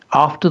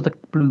After the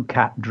blue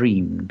cat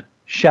dreamed,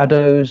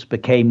 shadows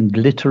became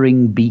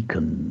glittering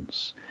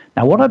beacons.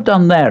 Now, what I've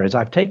done there is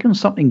I've taken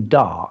something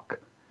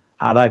dark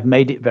and I've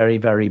made it very,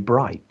 very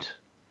bright.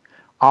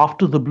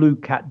 After the blue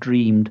cat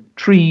dreamed,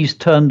 trees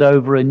turned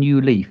over a new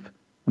leaf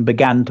and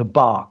began to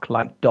bark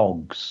like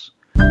dogs.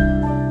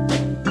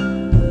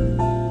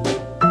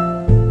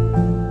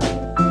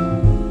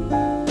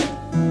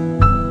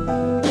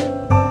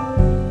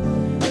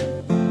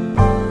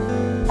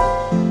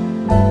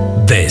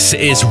 This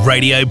is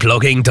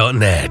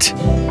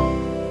radioblogging.net.